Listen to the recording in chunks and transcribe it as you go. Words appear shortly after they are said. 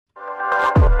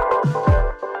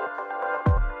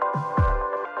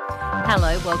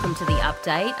Hello, welcome to The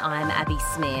Update. I'm Abby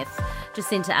Smith.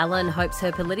 Jacinta Allen hopes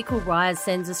her political rise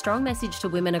sends a strong message to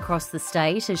women across the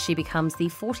state as she becomes the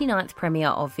 49th Premier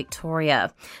of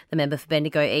Victoria. The member for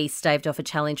Bendigo East staved off a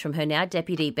challenge from her now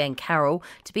Deputy Ben Carroll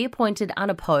to be appointed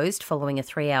unopposed following a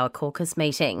 3-hour caucus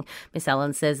meeting. Miss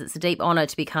Allen says it's a deep honour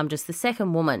to become just the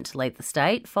second woman to lead the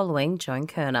state following Joan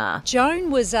Kerner. Joan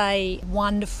was a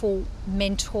wonderful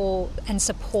mentor and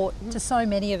support to so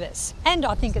many of us. And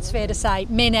I think it's fair to say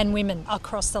men and women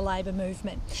across the Labor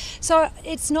movement. So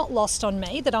it's not lost on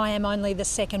me that I am only the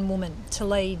second woman to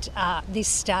lead this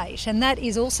state, and that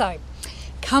is also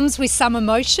comes with some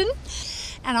emotion,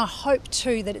 and I hope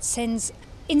too that it sends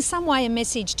in some way a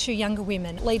message to younger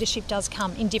women. Leadership does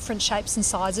come in different shapes and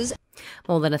sizes.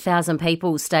 More than 1,000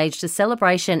 people staged a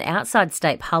celebration outside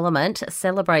State Parliament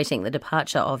celebrating the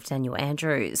departure of Daniel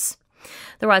Andrews.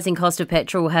 The rising cost of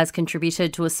petrol has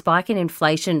contributed to a spike in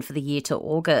inflation for the year to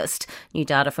August. New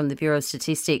data from the Bureau of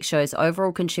Statistics shows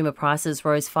overall consumer prices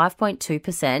rose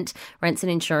 5.2%. Rents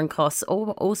and insurance costs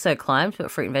also climbed,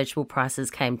 but fruit and vegetable prices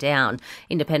came down.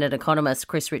 Independent economist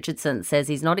Chris Richardson says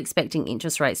he's not expecting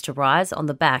interest rates to rise on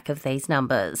the back of these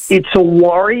numbers. It's a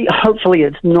worry. Hopefully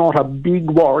it's not a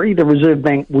big worry. The Reserve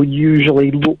Bank would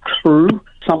usually look through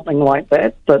something like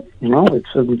that, but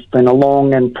it's been a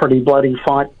long and pretty bloody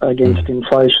fight against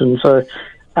inflation, so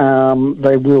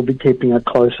they will be keeping a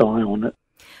close eye on it.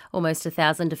 Almost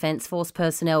 1,000 Defence Force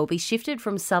personnel will be shifted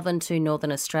from southern to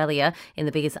northern Australia in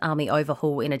the biggest army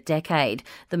overhaul in a decade.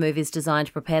 The move is designed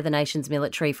to prepare the nation's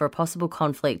military for a possible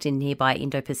conflict in nearby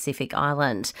Indo-Pacific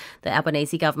Island. The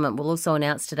Albanese government will also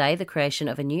announce today the creation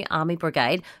of a new army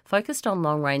brigade focused on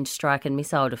long-range strike and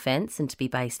missile defence and to be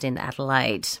based in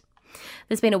Adelaide.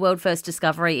 There's been a world-first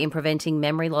discovery in preventing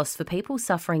memory loss for people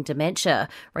suffering dementia.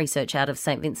 Research out of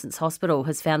St Vincent's Hospital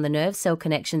has found the nerve cell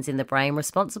connections in the brain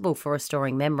responsible for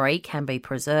restoring memory can be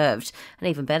preserved. And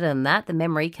even better than that, the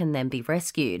memory can then be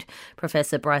rescued.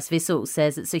 Professor Bryce Vissel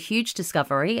says it's a huge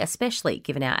discovery, especially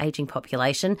given our ageing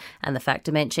population and the fact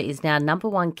dementia is now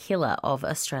 #1 killer of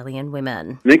Australian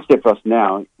women. The next step for us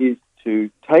now is to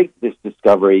take this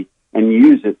discovery and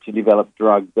use it to develop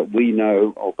drugs that we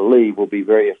know or believe will be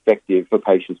very effective for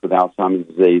patients with Alzheimer's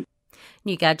disease.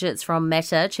 New gadgets from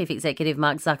Meta. Chief Executive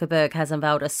Mark Zuckerberg has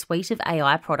unveiled a suite of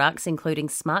AI products, including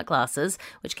smart glasses,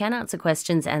 which can answer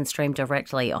questions and stream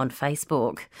directly on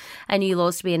Facebook. A new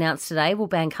laws to be announced today will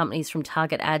ban companies from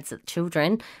target ads at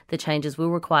children. The changes will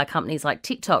require companies like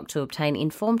TikTok to obtain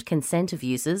informed consent of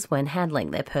users when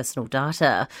handling their personal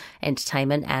data.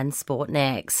 Entertainment and sport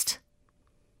next.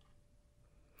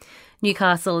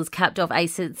 Newcastle has capped off a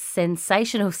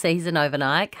sensational season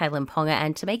overnight. Kalen Ponga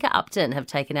and Tamika Upton have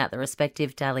taken out the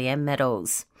respective Dally M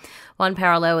medals. One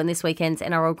parallel in this weekend's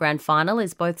NRL Grand Final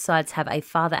is both sides have a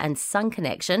father and son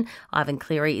connection. Ivan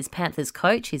Cleary is Panthers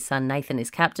coach, his son Nathan is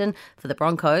captain. For the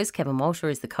Broncos, Kevin Walter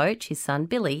is the coach, his son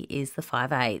Billy is the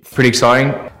 5'8". Pretty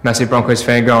exciting. Massive Broncos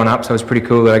fan growing up, so it's pretty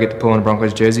cool that I get to pull on a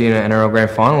Broncos jersey in an NRL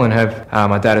Grand Final and have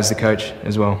my dad as the coach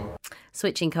as well.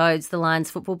 Switching codes, the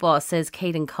Lions football boss says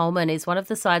Keaton Coleman is one of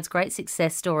the side's great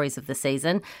success stories of the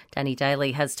season. Danny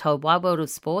Daly has told Wide World of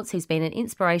Sports he's been an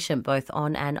inspiration both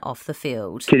on and off the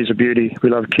field. Kitty's a beauty. We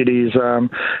love Kitty. He's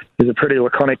a pretty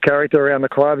laconic character around the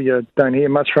club. You don't hear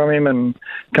much from him and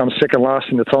comes second last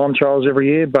in the time trials every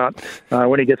year. But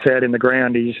when he gets out in the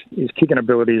ground, his kicking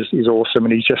ability is awesome,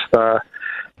 and he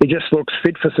just looks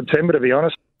fit for September, to be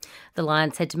honest. The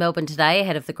Lions head to Melbourne today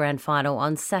ahead of the grand final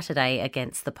on Saturday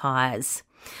against the Pies.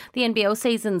 The NBL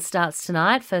season starts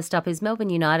tonight. First up is Melbourne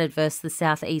United versus the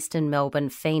southeastern Melbourne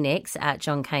Phoenix at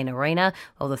John Cain Arena,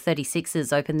 while the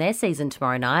 36ers open their season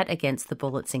tomorrow night against the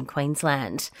Bullets in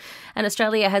Queensland. And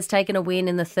Australia has taken a win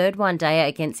in the third one-dayer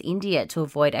against India to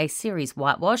avoid a series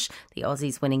whitewash, the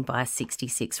Aussies winning by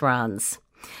 66 runs.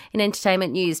 In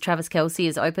entertainment news, Travis Kelce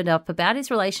has opened up about his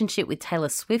relationship with Taylor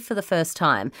Swift for the first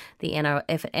time. The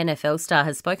NFL star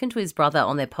has spoken to his brother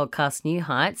on their podcast New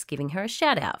Heights, giving her a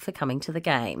shout-out for coming to the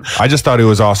game. I just thought it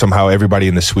was awesome how everybody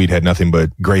in the suite had nothing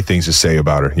but great things to say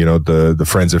about her. You know, the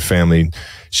friends and family.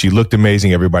 She looked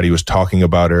amazing. Everybody was talking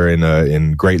about her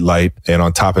in great light. And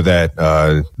on top of that,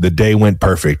 the day went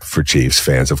perfect for Chiefs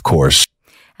fans, of course.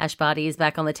 Ash Barty is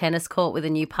back on the tennis court with a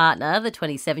new partner. The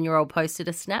 27-year-old posted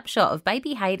a snapshot of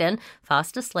baby Hayden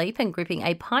fast asleep and gripping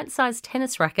a pint-sized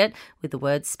tennis racket with the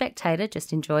words "spectator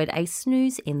just enjoyed a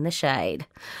snooze in the shade."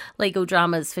 Legal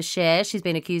dramas for Cher. She's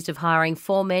been accused of hiring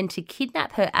 4 men to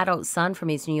kidnap her adult son from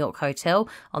his New York hotel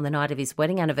on the night of his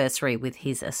wedding anniversary with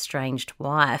his estranged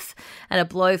wife. And a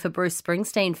blow for Bruce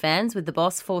Springsteen fans, with the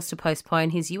boss forced to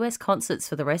postpone his US concerts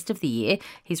for the rest of the year.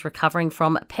 He's recovering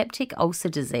from peptic ulcer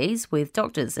disease, with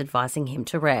doctors doctors advising him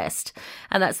to rest.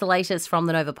 And that's the latest from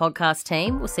the Nova podcast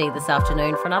team. We'll see you this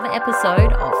afternoon for another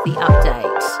episode of The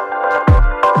Update.